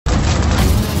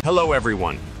Hello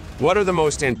everyone. What are the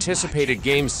most anticipated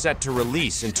games set to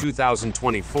release in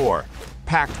 2024?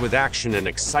 Packed with action and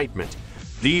excitement.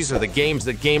 These are the games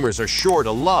that gamers are sure to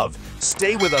love.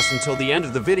 Stay with us until the end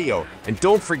of the video, and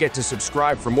don't forget to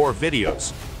subscribe for more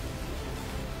videos.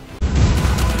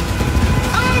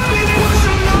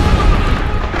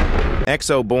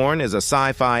 EXOBORNE is a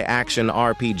sci-fi action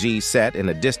RPG set in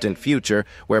a distant future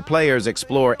where players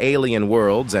explore alien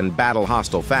worlds and battle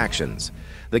hostile factions.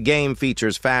 The game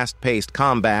features fast-paced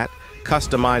combat,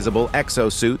 customizable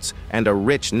exosuits, and a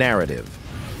rich narrative.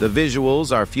 The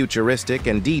visuals are futuristic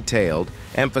and detailed,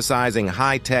 emphasizing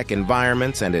high-tech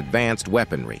environments and advanced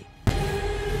weaponry.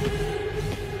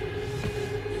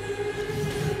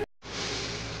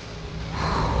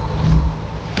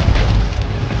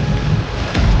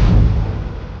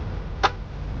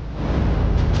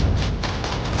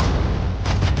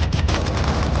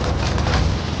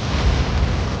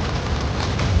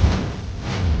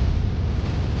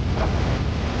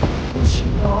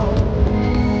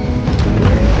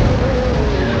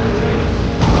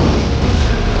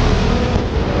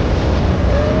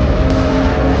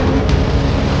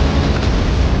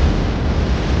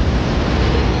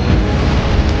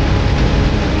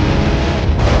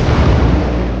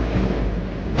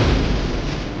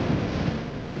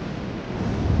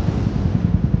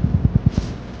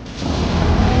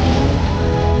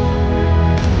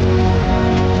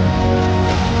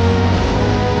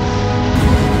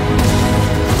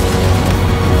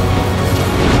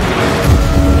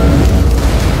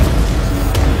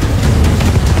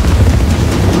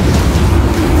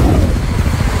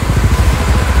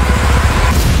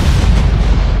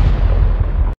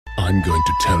 I'm going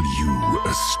to tell you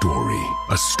a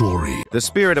story. The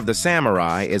Spirit of the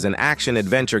Samurai is an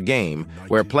action-adventure game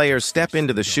where players step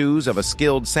into the shoes of a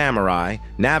skilled samurai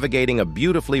navigating a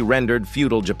beautifully rendered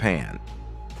feudal Japan.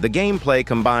 The gameplay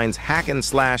combines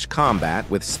hack-and-slash combat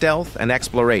with stealth and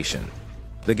exploration.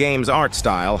 The game's art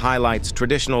style highlights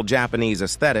traditional Japanese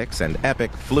aesthetics and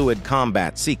epic, fluid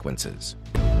combat sequences.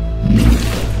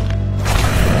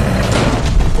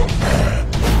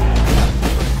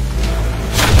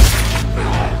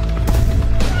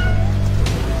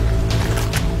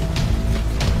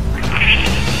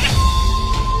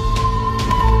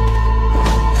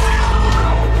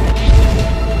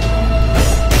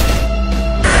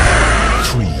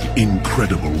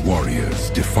 Incredible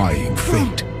warriors defying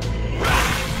fate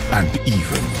and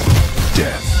even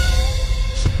death.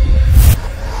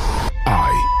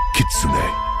 I,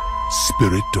 Kitsune,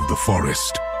 spirit of the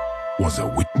forest, was a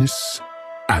witness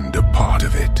and a part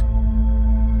of it.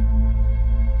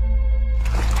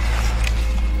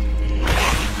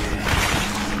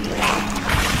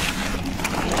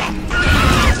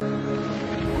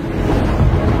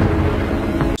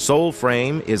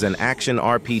 SOULFRAME is an action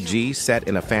RPG set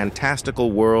in a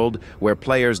fantastical world where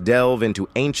players delve into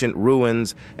ancient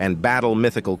ruins and battle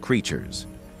mythical creatures.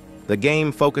 The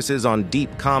game focuses on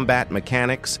deep combat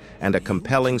mechanics and a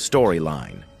compelling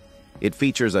storyline. It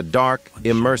features a dark,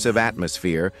 immersive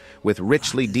atmosphere with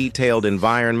richly detailed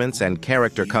environments and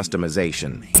character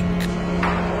customization.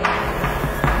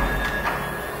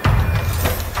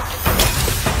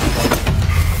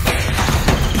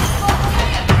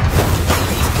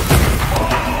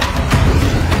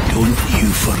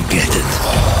 Forget it.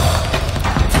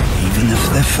 Even if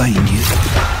they find you,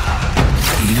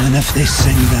 even if they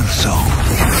sing their song,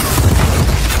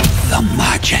 the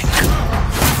magic,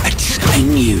 it's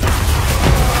in you.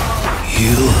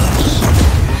 Yours.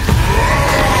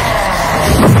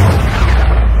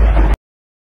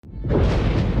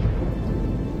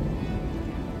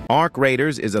 Arc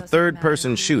Raiders is a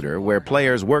third-person shooter where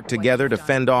players work together to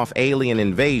fend off alien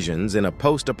invasions in a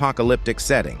post-apocalyptic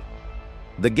setting.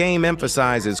 The game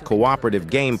emphasizes cooperative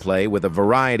gameplay with a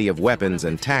variety of weapons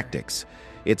and tactics.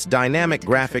 Its dynamic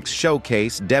graphics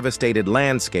showcase devastated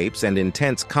landscapes and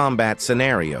intense combat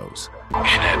scenarios. We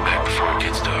should head back before it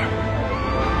gets dark.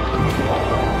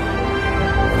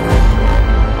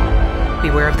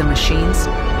 Beware of the machines.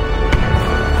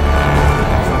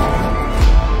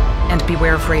 And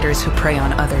beware of raiders who prey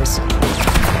on others.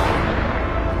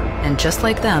 And just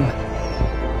like them,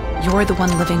 you're the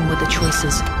one living with the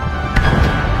choices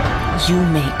you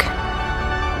make.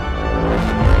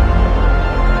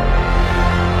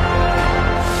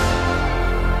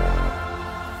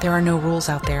 There are no rules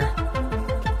out there,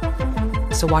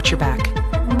 so watch your back.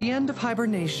 At the end of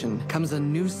hibernation comes a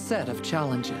new set of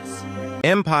challenges.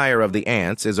 Empire of the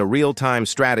Ants is a real-time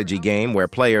strategy game where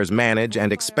players manage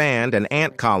and expand an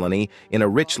ant colony in a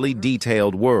richly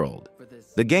detailed world.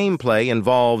 The gameplay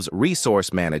involves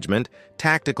resource management,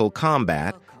 tactical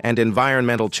combat, and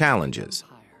environmental challenges.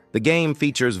 The game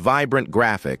features vibrant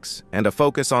graphics and a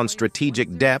focus on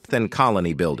strategic depth and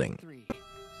colony building.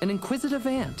 An inquisitive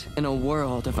ant in a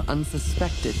world of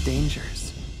unsuspected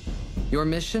dangers. Your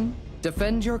mission?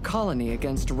 Defend your colony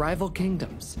against rival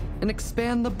kingdoms and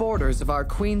expand the borders of our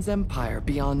Queen's empire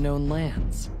beyond known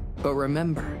lands. But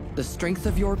remember, the strength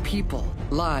of your people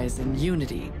lies in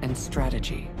unity and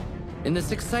strategy. In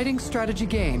this exciting strategy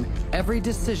game, every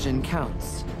decision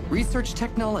counts. Research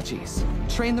technologies,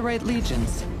 train the right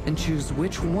legions, and choose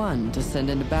which one to send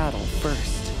into battle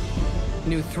first.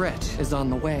 New threat is on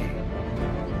the way.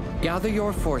 Gather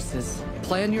your forces,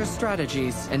 plan your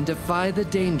strategies, and defy the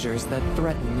dangers that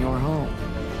threaten your home.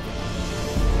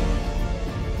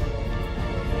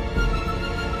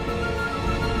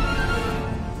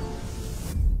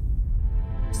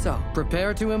 So,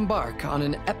 prepare to embark on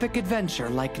an epic adventure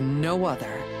like no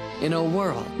other, in a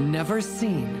world never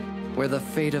seen, where the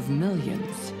fate of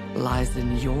millions lies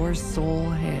in your sole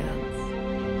hands.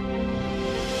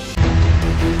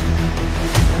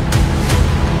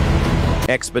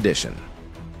 Expedition.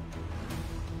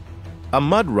 A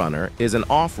MUDRUNNER is an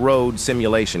off-road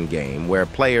simulation game where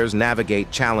players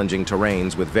navigate challenging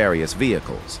terrains with various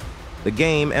vehicles. The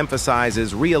game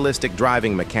emphasizes realistic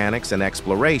driving mechanics and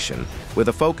exploration with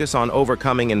a focus on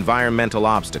overcoming environmental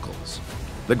obstacles.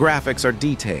 The graphics are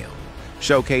detailed,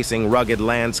 showcasing rugged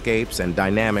landscapes and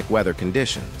dynamic weather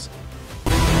conditions.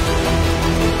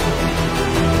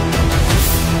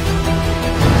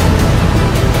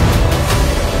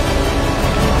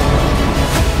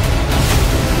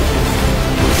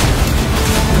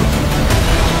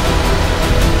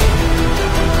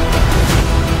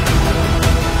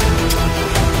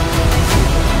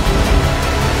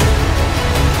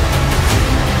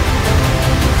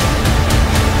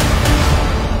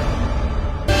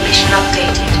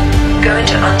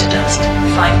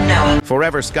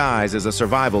 Forever Skies is a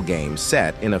survival game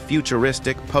set in a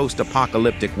futuristic,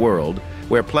 post-apocalyptic world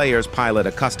where players pilot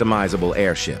a customizable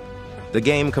airship. The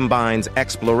game combines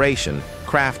exploration,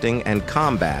 crafting, and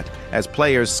combat as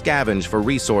players scavenge for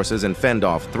resources and fend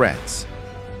off threats.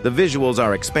 The visuals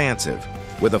are expansive,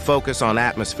 with a focus on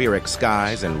atmospheric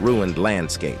skies and ruined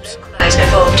landscapes.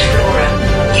 Evolved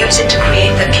flora. Use it to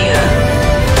create the cure.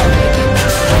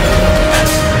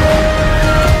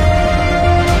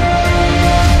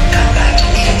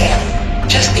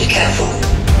 Just be careful.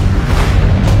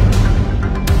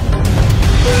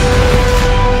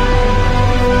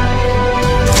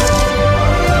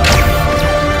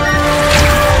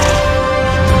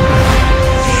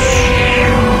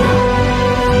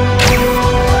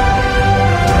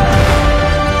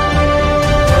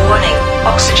 Warning,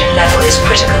 oxygen level is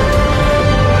critical.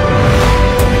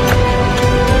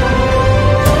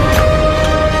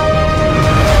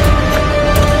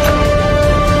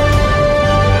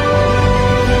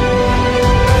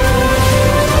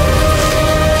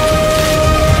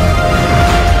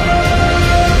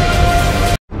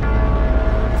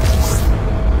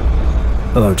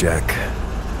 Hello, Jack.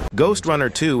 GHOSTRUNNER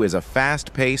 2 is a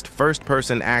fast-paced,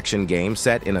 first-person action game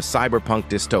set in a cyberpunk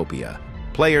dystopia.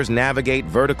 Players navigate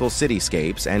vertical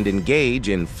cityscapes and engage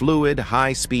in fluid,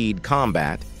 high-speed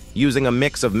combat using a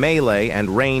mix of melee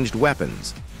and ranged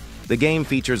weapons. The game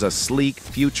features a sleek,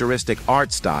 futuristic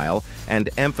art style and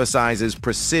emphasizes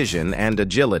precision and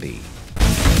agility.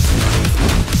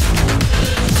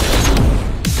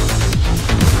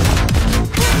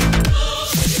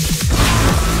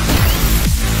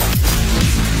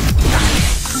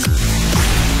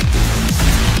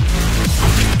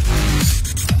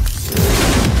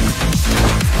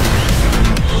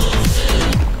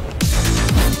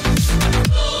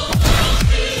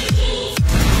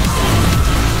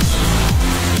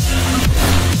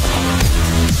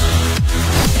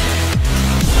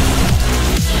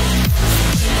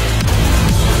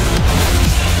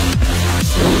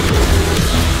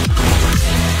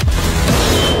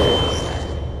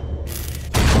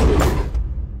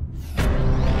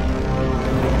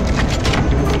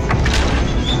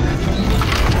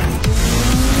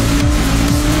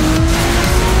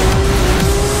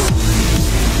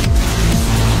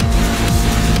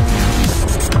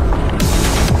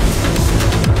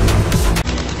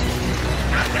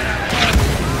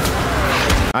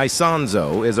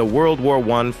 Isonzo is a World War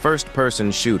I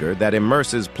first-person shooter that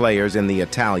immerses players in the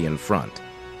Italian front.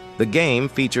 The game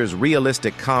features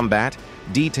realistic combat,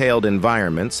 detailed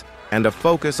environments, and a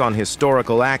focus on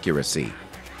historical accuracy.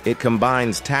 It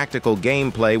combines tactical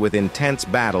gameplay with intense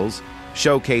battles,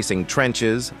 showcasing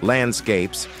trenches,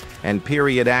 landscapes, and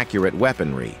period-accurate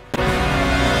weaponry.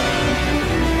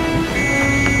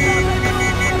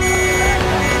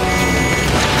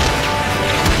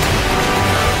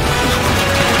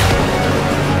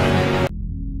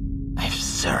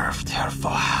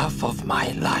 my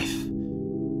life,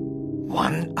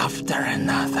 one after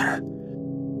another.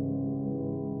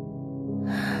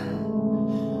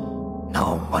 No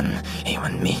one,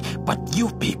 even me, but you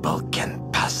people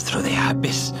can pass through the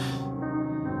abyss.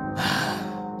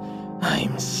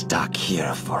 I'm stuck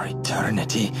here for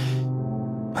eternity.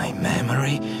 My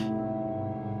memory...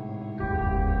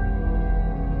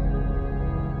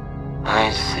 I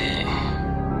see.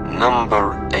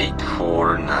 Number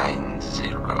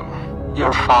 8490.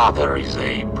 Your father is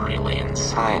a brilliant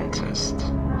scientist,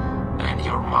 and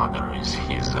your mother is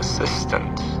his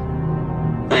assistant.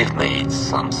 They've made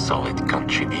some solid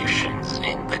contributions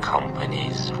in the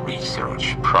company's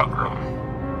research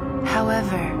program.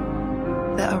 However,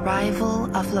 the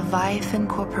arrival of Leviathan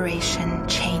Corporation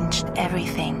changed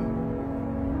everything.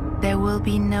 There will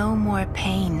be no more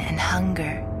pain and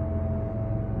hunger.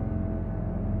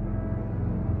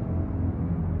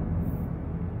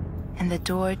 And the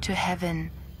door to heaven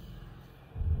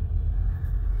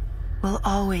will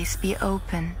always be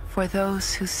open for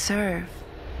those who serve.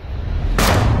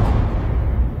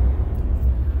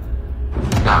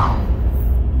 Now,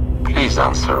 please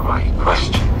answer my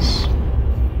questions.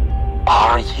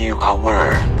 Are you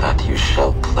aware that you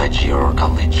shall pledge your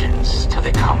allegiance to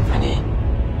the company,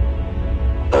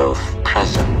 both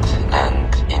present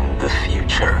and in the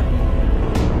future?